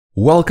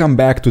Welcome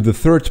back to the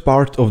third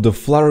part of the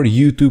Flutter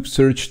YouTube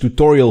Search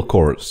tutorial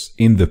course.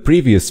 In the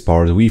previous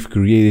part, we've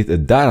created a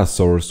data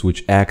source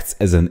which acts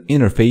as an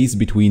interface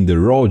between the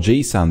raw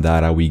JSON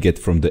data we get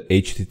from the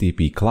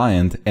HTTP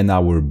client and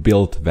our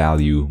built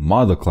value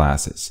model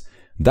classes.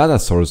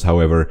 Datasource,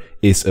 however,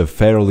 is a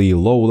fairly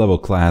low-level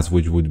class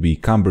which would be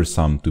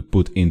cumbersome to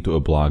put into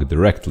a block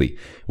directly.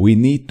 We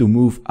need to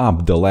move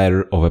up the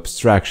ladder of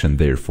abstraction,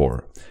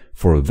 therefore.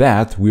 For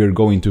that, we are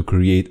going to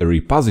create a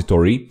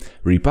repository.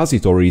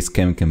 Repositories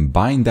can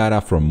combine data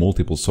from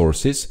multiple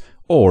sources,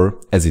 or,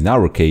 as in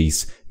our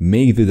case,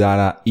 make the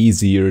data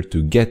easier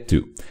to get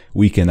to.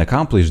 We can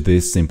accomplish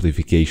this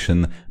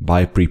simplification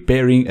by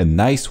preparing a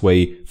nice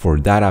way for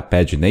data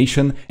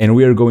pagination, and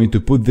we are going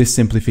to put this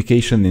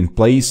simplification in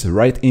place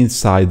right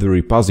inside the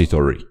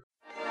repository.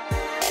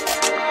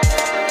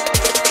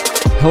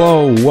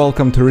 Hello,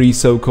 welcome to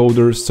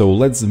Coders. So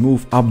let's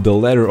move up the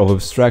ladder of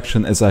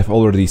abstraction, as I've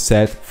already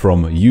said,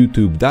 from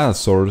YouTube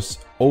Datasource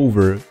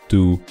over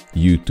to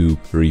YouTube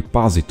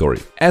Repository.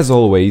 As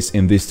always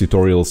in this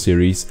tutorial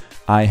series,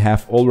 I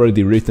have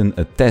already written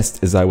a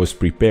test as I was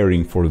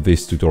preparing for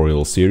this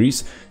tutorial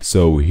series.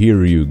 So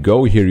here you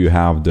go, here you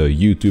have the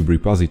YouTube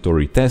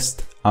Repository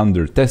test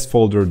under test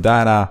folder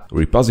data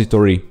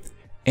repository,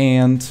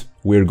 and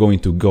we're going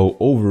to go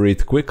over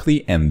it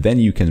quickly, and then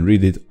you can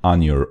read it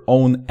on your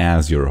own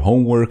as your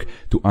homework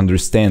to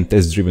understand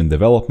test-driven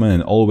development,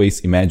 and always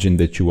imagine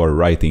that you are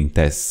writing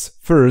tests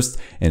first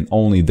and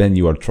only then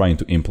you are trying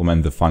to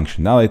implement the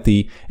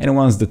functionality, and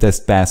once the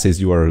test passes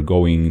you are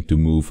going to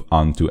move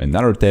on to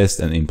another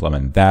test and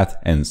implement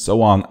that, and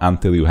so on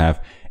until you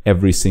have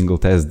every single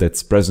test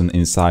that's present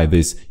inside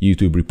this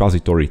YouTube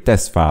repository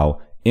test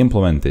file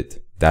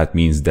implemented. That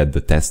means that the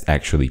test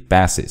actually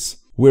passes.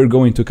 We're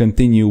going to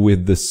continue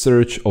with the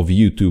search of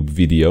YouTube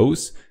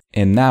videos,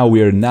 and now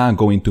we are not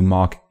going to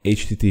mock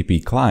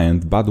HTTP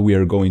client, but we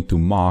are going to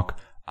mock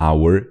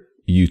our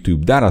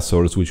YouTube data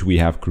source which we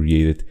have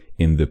created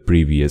in the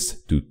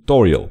previous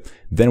tutorial.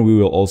 Then we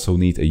will also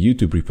need a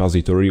YouTube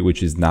repository,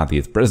 which is not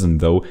yet present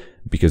though,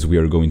 because we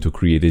are going to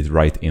create it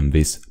right in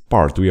this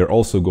part. We are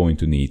also going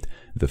to need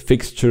the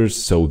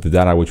fixtures, so the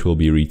data which will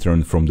be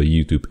returned from the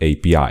YouTube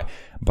API.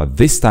 But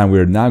this time we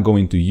are not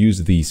going to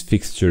use these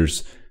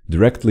fixtures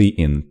directly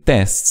in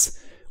tests.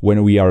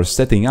 When we are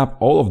setting up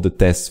all of the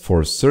tests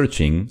for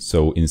searching,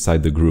 so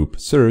inside the group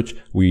search,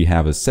 we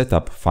have a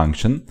setup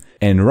function,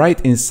 and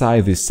right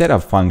inside the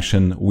setup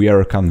function, we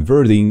are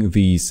converting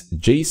these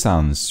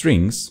JSON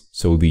strings,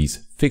 so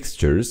these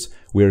fixtures,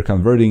 we are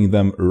converting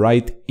them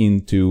right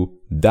into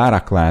data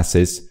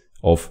classes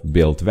of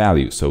built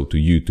value, so to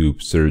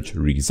YouTube search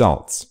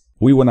results.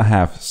 We want to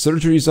have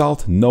search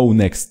result, no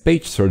next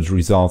page search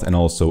result, and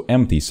also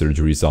empty search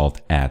result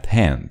at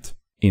hand.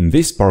 In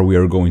this part, we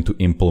are going to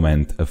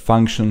implement a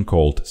function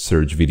called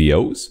search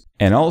videos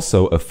and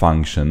also a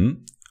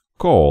function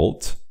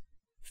called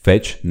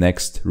fetch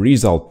next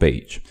result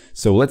page.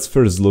 So let's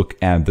first look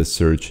at the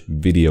search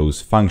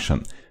videos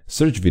function.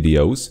 Search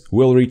videos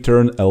will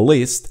return a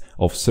list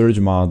of search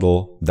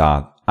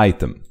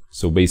model.item.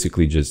 So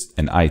basically just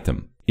an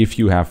item. If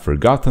you have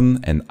forgotten,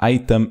 an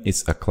item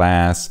is a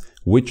class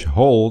which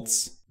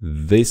holds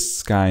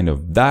this kind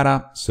of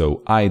data,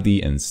 so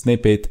ID and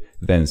snippet.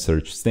 Then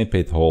search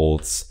snippet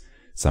holds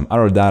some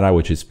other data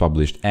which is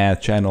published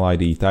at channel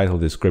ID, title,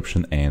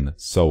 description, and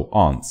so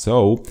on.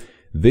 So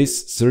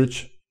this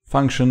search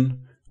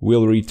function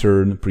will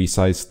return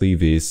precisely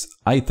this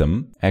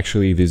item.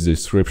 Actually, this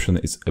description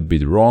is a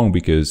bit wrong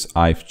because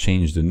I've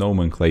changed the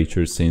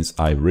nomenclature since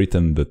I've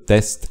written the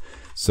test.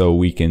 So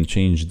we can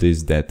change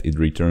this, that it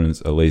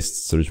returns a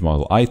list search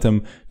model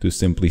item, to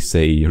simply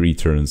say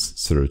returns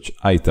search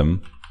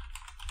item.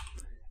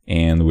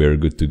 And we're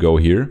good to go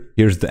here.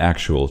 Here's the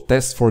actual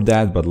test for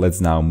that, but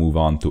let's now move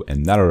on to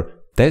another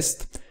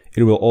test.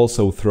 It will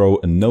also throw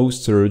a no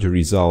search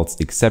results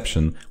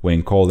exception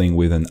when calling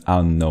with an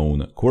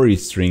unknown query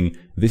string.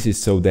 This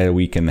is so that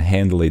we can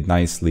handle it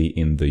nicely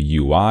in the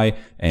UI,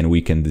 and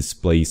we can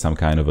display some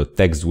kind of a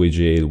text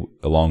widget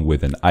along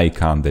with an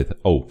icon that,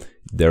 oh,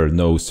 there are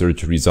no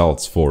search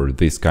results for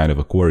this kind of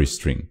a query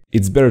string.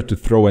 It's better to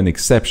throw an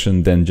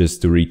exception than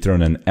just to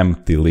return an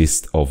empty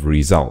list of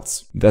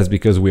results. That's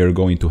because we are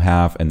going to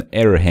have an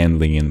error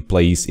handling in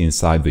place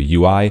inside the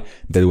UI,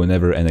 that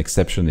whenever an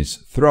exception is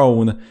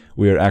thrown,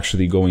 we are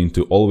actually going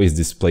to always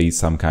display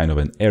some kind of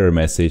an error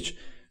message.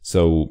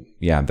 So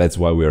yeah, that's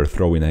why we are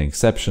throwing an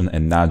exception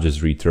and not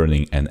just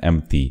returning an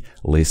empty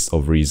list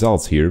of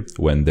results here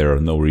when there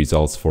are no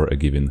results for a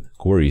given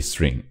query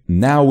string.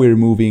 Now we're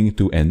moving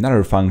to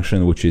another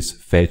function which is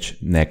fetch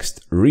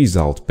next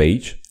result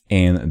page,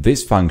 and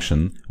this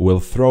function will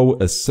throw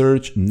a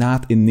search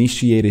not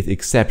initiated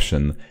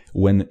exception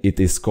when it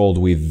is called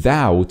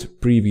without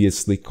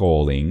previously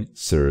calling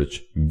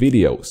search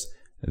videos.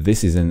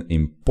 This is an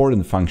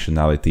important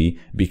functionality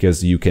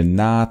because you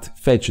cannot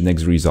fetch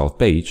next result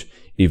page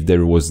if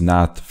there was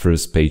not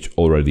first page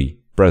already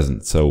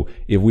present. So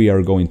if we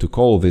are going to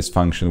call this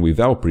function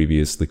without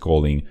previously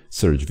calling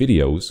search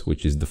videos,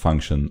 which is the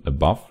function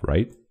above,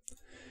 right?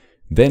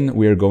 then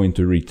we are going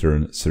to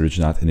return search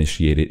not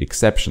initiated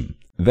exception.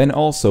 Then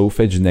also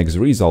fetch next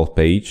result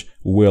page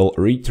will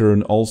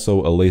return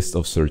also a list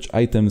of search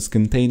items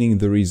containing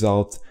the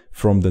result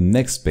from the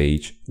next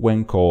page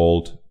when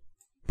called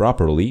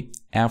properly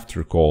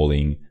after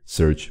calling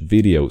search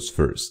videos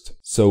first.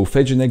 So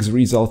fetch next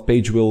result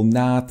page will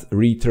not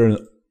return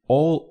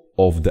all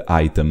of the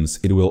items,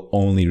 it will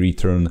only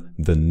return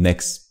the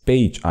next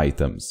page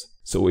items.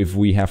 So if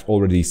we have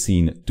already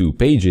seen 2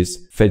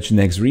 pages, fetch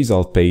next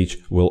result page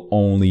will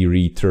only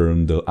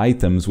return the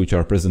items which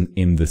are present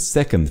in the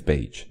second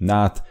page,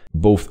 not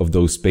both of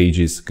those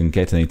pages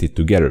concatenated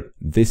together.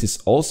 This is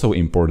also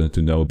important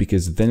to know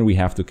because then we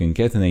have to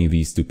concatenate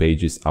these 2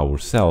 pages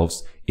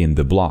ourselves in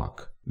the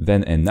BLoC.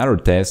 Then another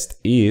test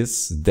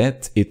is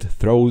that it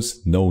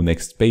throws no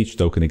next page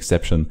token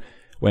exception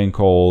when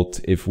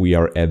called if we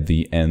are at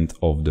the end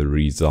of the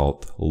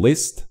result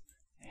list,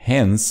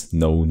 hence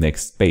no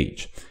next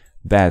page.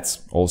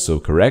 That's also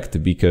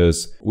correct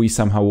because we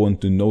somehow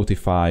want to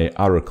notify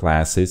our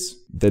classes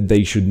that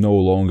they should no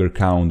longer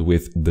count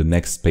with the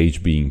next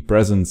page being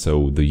present,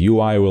 so the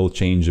UI will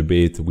change a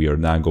bit. We are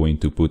now going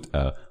to put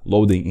a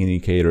loading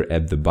indicator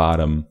at the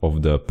bottom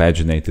of the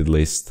paginated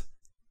list.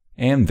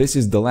 And this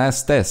is the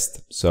last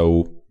test.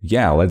 So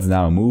yeah, let's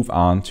now move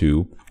on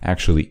to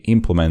actually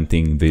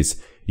implementing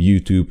this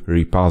YouTube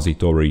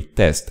repository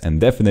test. And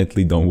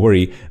definitely don't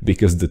worry,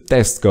 because the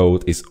test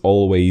code is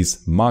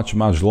always much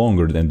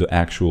longer than the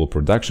actual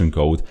production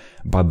code,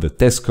 but the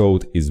test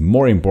code is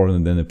more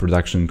important than the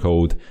production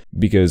code,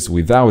 because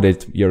without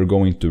it you're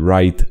going to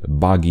write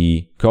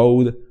buggy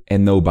code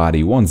and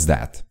nobody wants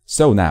that.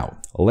 So now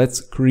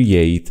let's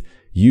create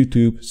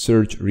YouTube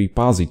search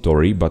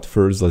repository, but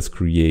first let's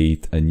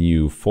create a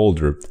new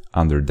folder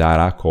under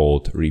data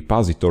called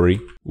repository,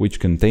 which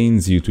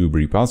contains YouTube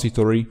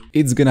repository.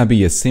 It's gonna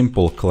be a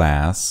simple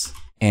class,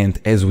 and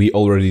as we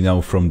already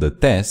know from the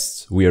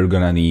tests, we are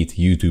gonna need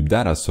YouTube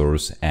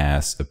Datasource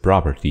as a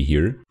property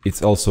here.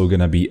 It's also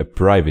gonna be a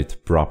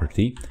private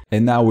property,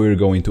 and now we're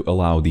going to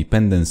allow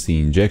dependency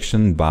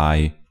injection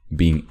by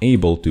being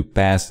able to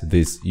pass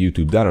this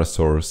YouTube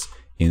Datasource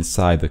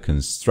inside the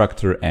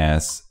constructor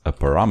as a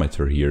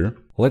parameter here.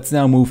 Let's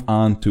now move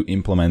on to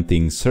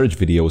implementing search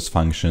videos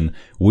function,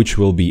 which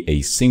will be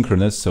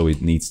asynchronous, so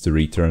it needs to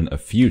return a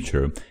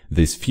future.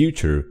 This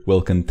future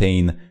will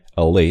contain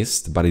a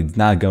list, but it's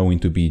not going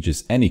to be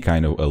just any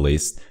kind of a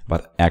list,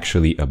 but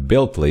actually a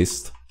build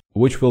list,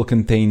 which will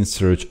contain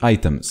search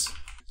items.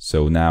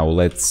 So now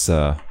let's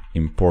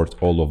import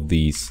all of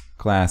these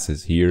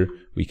classes here.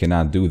 We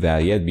cannot do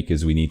that yet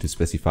because we need to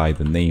specify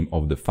the name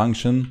of the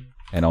function.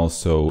 And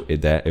also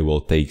that it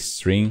will take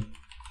string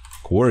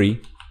query.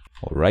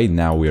 Alright,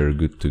 now we are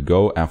good to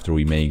go after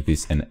we make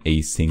this an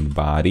async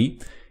body.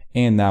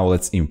 And now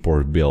let's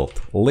import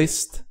build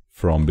list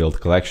from build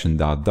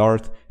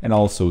collection.dart and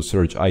also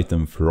search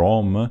item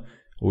from.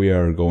 We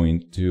are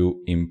going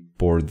to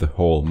import the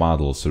whole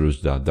model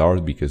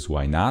search.dart because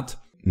why not?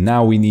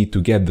 Now we need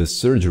to get the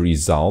search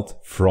result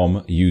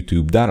from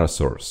YouTube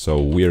Datasource.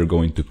 So we are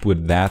going to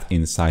put that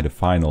inside a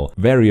final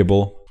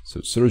variable. So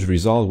search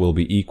result will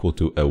be equal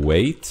to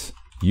await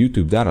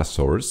YouTube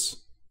Datasource,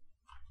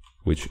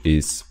 which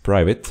is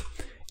private,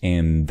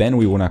 and then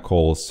we want to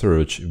call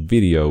search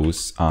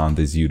videos on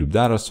this YouTube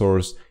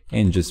Datasource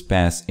and just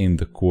pass in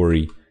the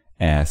query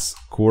as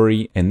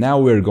query. And now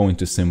we're going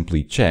to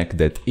simply check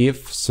that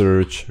if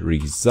search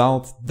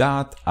result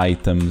dot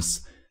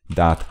items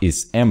dot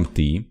is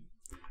empty,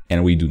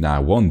 and we do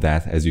not want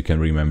that, as you can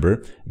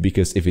remember,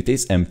 because if it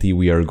is empty,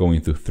 we are going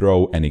to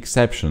throw an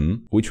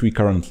exception, which we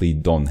currently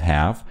don't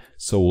have.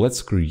 So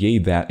let's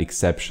create that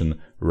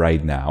exception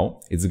right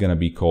now. It's gonna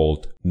be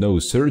called no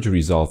search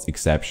results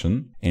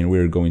exception, and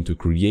we're going to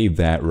create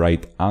that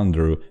right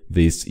under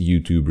this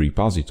YouTube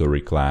repository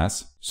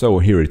class. So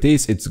here it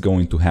is. It's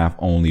going to have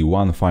only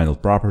one final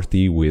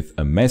property with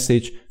a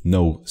message,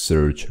 no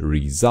search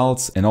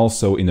results. And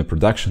also in a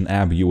production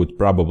app, you would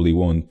probably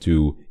want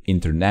to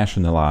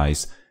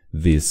internationalize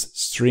this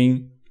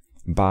string,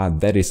 but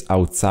that is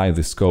outside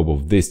the scope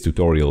of this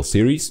tutorial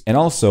series. And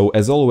also,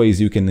 as always,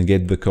 you can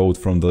get the code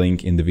from the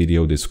link in the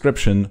video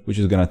description, which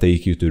is gonna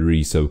take you to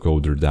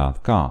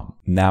resocoder.com.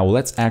 Now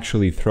let's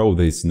actually throw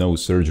this no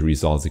search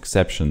results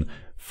exception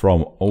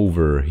from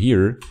over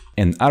here.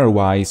 And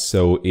otherwise,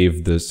 so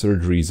if the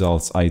search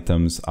results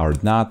items are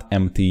not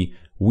empty,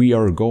 we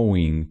are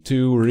going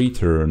to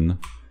return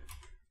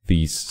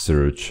these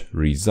search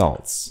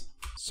results.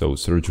 So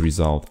search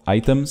result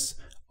items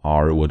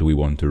are what we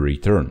want to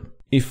return.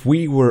 If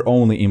we were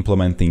only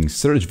implementing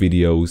search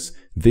videos,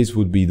 this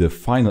would be the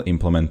final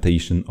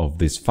implementation of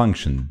this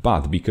function.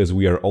 But because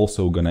we are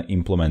also gonna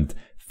implement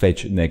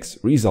fetch next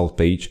result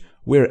page,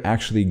 we're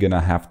actually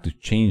gonna have to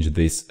change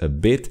this a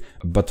bit.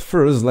 But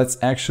first, let's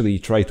actually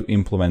try to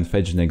implement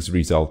fetch next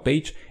result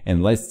page,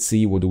 and let's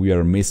see what we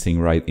are missing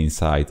right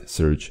inside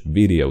search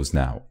videos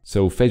now.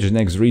 So fetch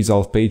next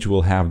result page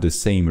will have the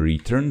same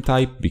return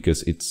type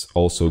because it's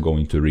also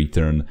going to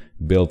return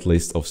build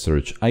list of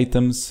search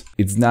items.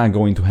 It's not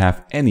going to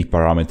have any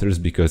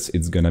parameters because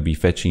it's gonna be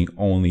fetching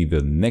only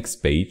the next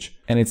page,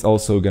 and it's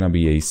also gonna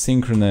be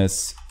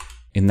asynchronous.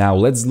 And now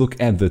let's look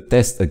at the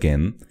test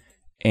again.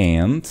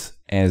 And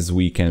as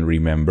we can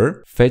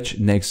remember, fetch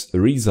next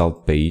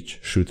result page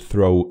should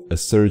throw a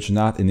search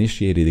not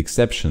initiated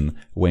exception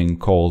when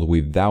called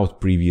without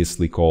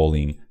previously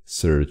calling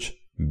search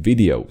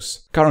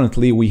videos.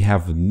 Currently, we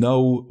have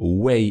no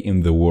way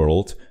in the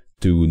world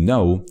to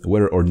know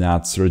whether or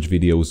not search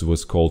videos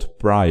was called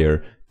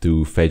prior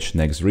to fetch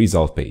next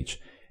result page.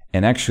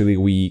 And actually,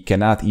 we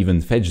cannot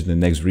even fetch the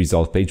next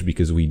result page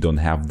because we don't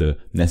have the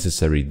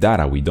necessary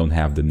data. We don't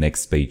have the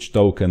next page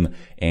token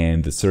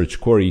and the search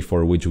query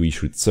for which we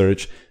should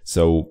search.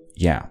 So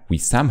yeah, we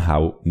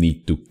somehow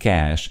need to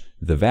cache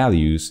the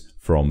values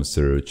from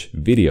search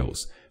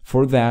videos.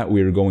 For that,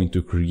 we're going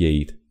to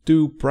create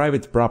two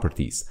private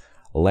properties: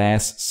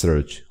 last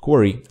search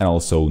query and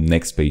also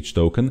next page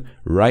token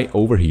right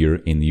over here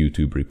in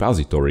YouTube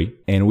repository.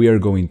 And we are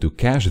going to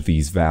cache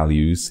these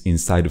values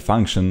inside a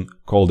function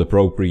called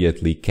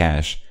appropriately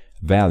cache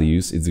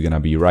values. It's gonna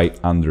be right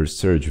under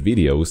search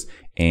videos,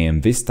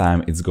 and this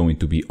time it's going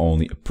to be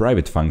only a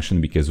private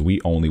function because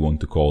we only want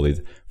to call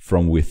it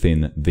from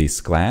within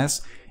this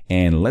class.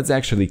 And let's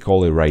actually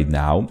call it right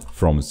now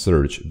from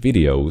search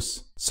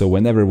videos. So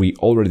whenever we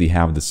already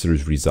have the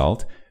search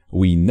result,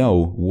 we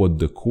know what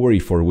the query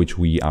for which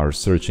we are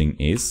searching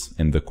is,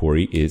 and the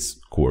query is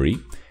query.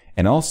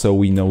 And also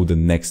we know the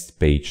next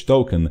page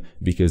token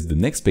because the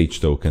next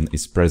page token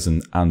is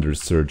present under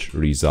search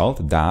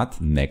result dot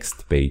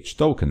next page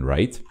token,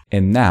 right?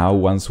 And now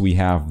once we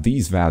have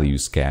these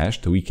values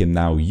cached, we can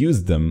now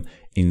use them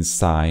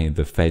inside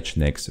the fetch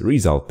next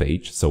result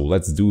page. So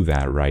let's do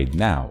that right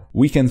now.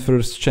 We can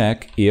first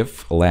check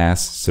if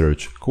last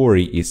search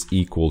query is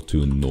equal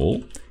to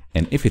null.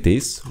 And if it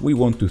is, we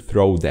want to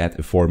throw that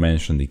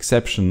aforementioned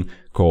exception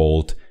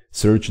called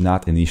search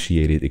not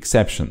initiated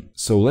exception.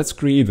 So let's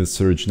create the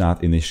search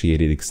not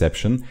initiated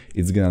exception.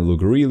 It's gonna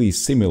look really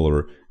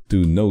similar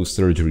to no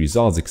search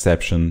results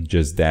exception,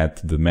 just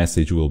that the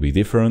message will be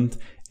different.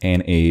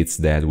 And it's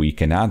that we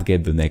cannot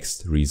get the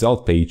next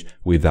result page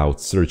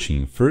without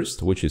searching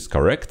first, which is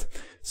correct.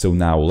 So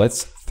now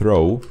let's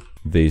throw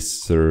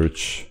this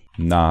search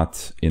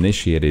not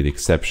initiated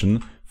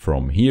exception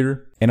from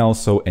here. And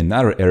also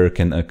another error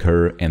can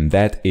occur, and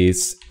that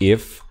is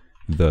if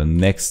the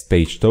next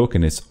page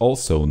token is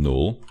also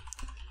null.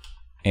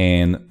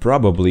 And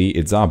probably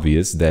it's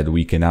obvious that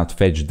we cannot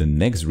fetch the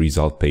next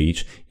result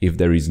page if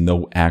there is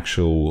no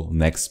actual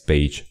next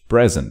page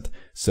present.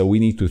 So we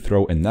need to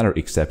throw another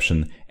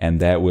exception, and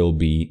that will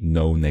be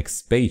no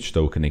next page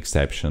token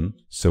exception.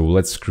 So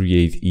let's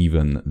create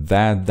even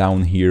that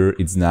down here.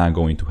 It's not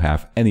going to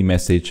have any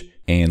message,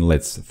 and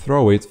let's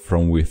throw it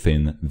from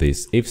within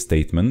this if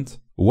statement.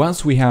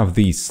 Once we have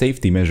these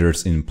safety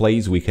measures in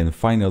place, we can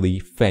finally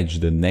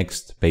fetch the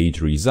next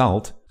page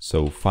result.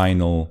 So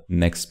final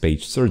next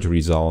page search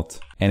result,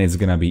 and it's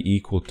gonna be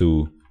equal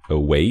to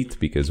await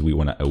because we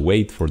wanna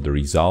await for the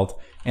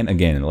result. And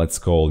again, let's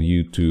call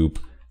YouTube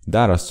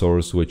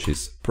Datasource, which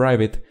is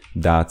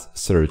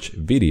private.search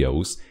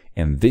videos.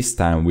 And this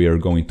time we are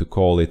going to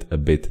call it a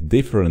bit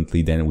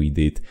differently than we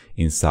did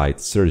inside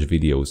search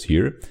videos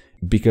here,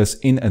 because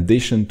in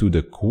addition to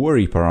the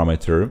query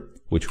parameter,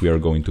 which we are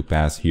going to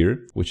pass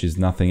here, which is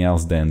nothing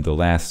else than the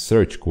last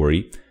search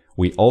query,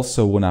 we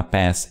also wanna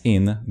pass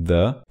in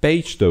the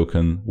page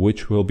token,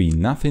 which will be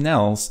nothing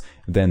else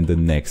than the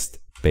next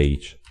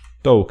page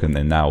token.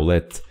 And now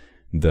let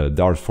the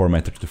Dart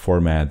formatter to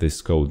format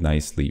this code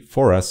nicely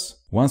for us.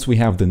 Once we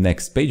have the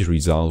next page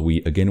result,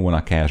 we again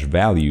wanna cache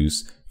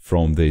values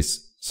from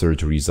this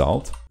search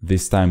result.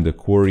 This time the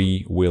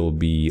query will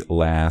be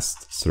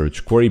last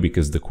search query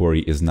because the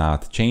query is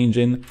not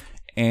changing.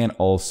 And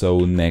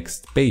also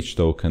next page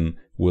token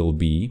will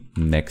be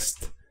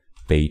next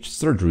page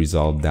search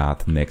result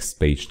dot next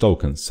page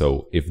token.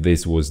 So if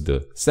this was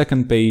the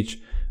second page,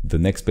 the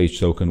next page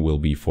token will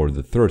be for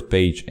the third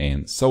page,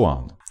 and so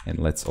on. And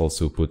let's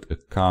also put a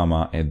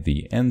comma at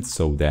the end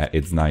so that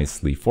it's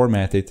nicely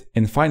formatted.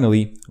 And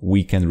finally,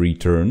 we can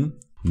return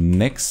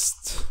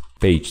next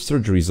page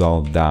search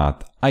result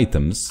dot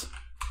items.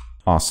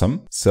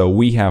 Awesome. So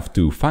we have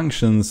two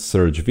functions,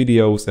 search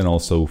videos and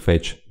also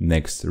fetch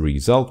next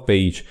result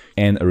page.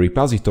 And a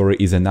repository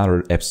is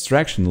another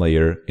abstraction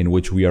layer in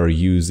which we are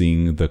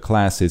using the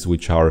classes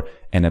which are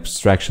an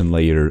abstraction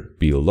layer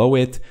below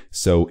it.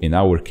 So in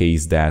our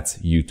case, that's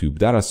YouTube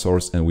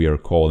Datasource, and we are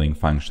calling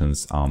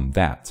functions on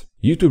that.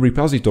 YouTube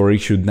repository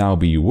should now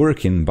be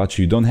working, but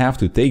you don't have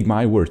to take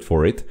my word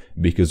for it,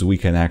 because we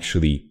can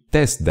actually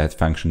test that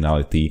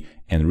functionality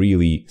and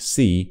really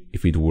see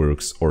if it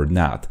works or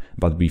not.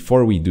 But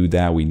before we do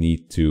that, we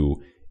need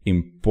to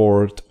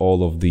import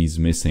all of these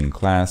missing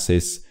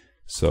classes.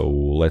 So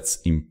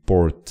let's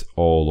import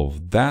all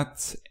of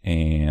that,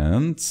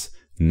 and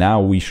now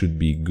we should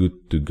be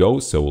good to go.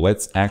 So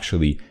let's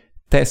actually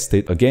test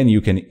it. Again, you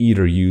can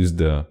either use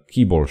the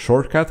keyboard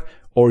shortcut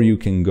or you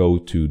can go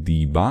to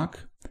debug,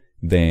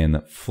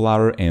 then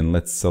Flutter, and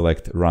let's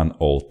select run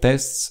all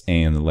tests,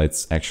 and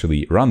let's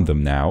actually run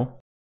them now.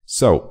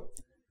 So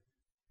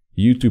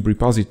YouTube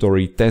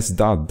repository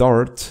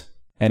test.dart,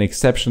 an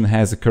exception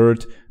has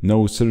occurred,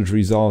 no search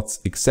results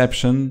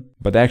exception,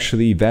 but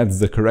actually that's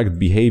the correct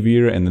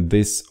behavior, and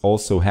this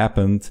also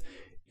happened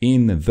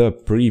in the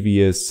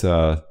previous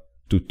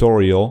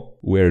tutorial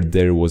where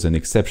there was an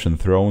exception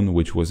thrown,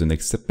 which was an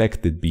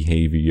expected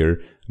behavior,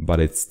 but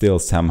it still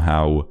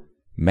somehow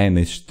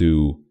managed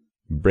to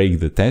break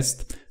the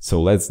test.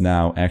 So let's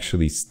now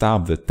actually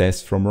stop the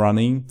test from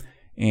running,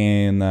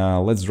 and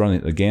let's run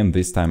it again.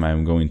 This time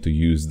I'm going to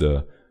use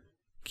the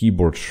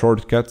keyboard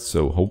shortcut,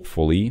 so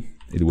hopefully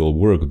it will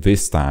work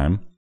this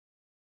time.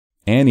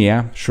 And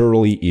yeah,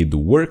 surely it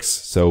works.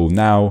 So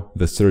now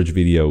the search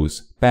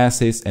videos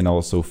passes, and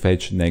also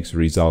fetch next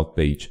result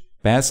page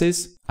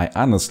passes. I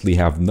honestly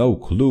have no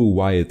clue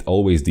why it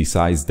always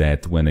decides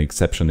that when an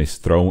exception is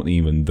thrown,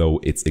 even though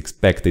it's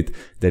expected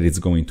that it's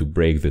going to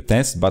break the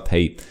test, but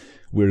hey,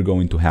 we're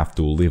going to have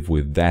to live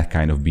with that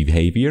kind of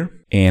behavior.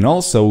 And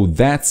also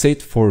that's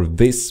it for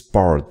this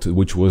part,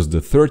 which was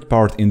the third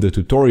part in the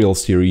tutorial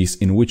series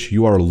in which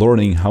you are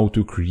learning how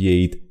to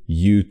create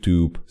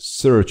YouTube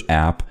search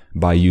app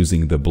by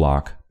using the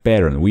BLoC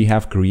pattern. We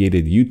have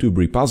created YouTube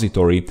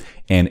repository,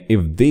 and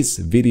if this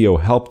video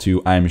helped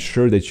you, I'm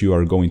sure that you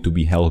are going to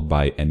be helped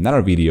by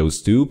another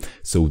videos too.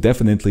 So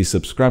definitely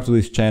subscribe to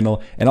this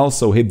channel and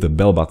also hit the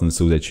bell button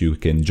so that you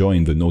can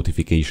join the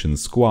notification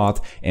squad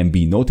and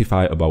be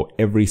notified about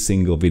every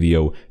single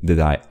video that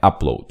I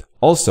upload.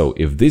 Also,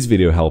 if this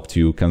video helped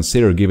you,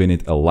 consider giving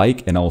it a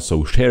like and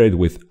also share it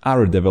with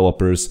other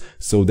developers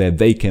so that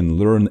they can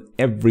learn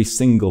every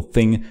single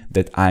thing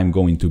that I'm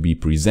going to be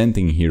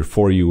presenting here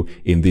for you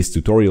in this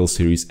tutorial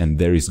series, and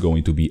there is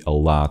going to be a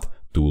lot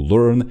to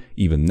learn,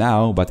 even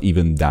now, but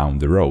even down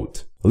the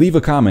road. Leave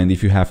a comment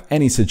if you have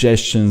any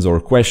suggestions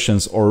or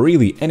questions or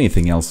really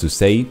anything else to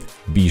say.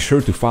 Be sure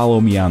to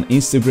follow me on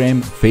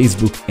Instagram,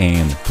 Facebook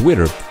and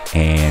Twitter,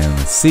 and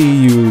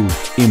see you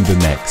in the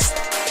next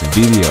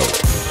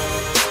video.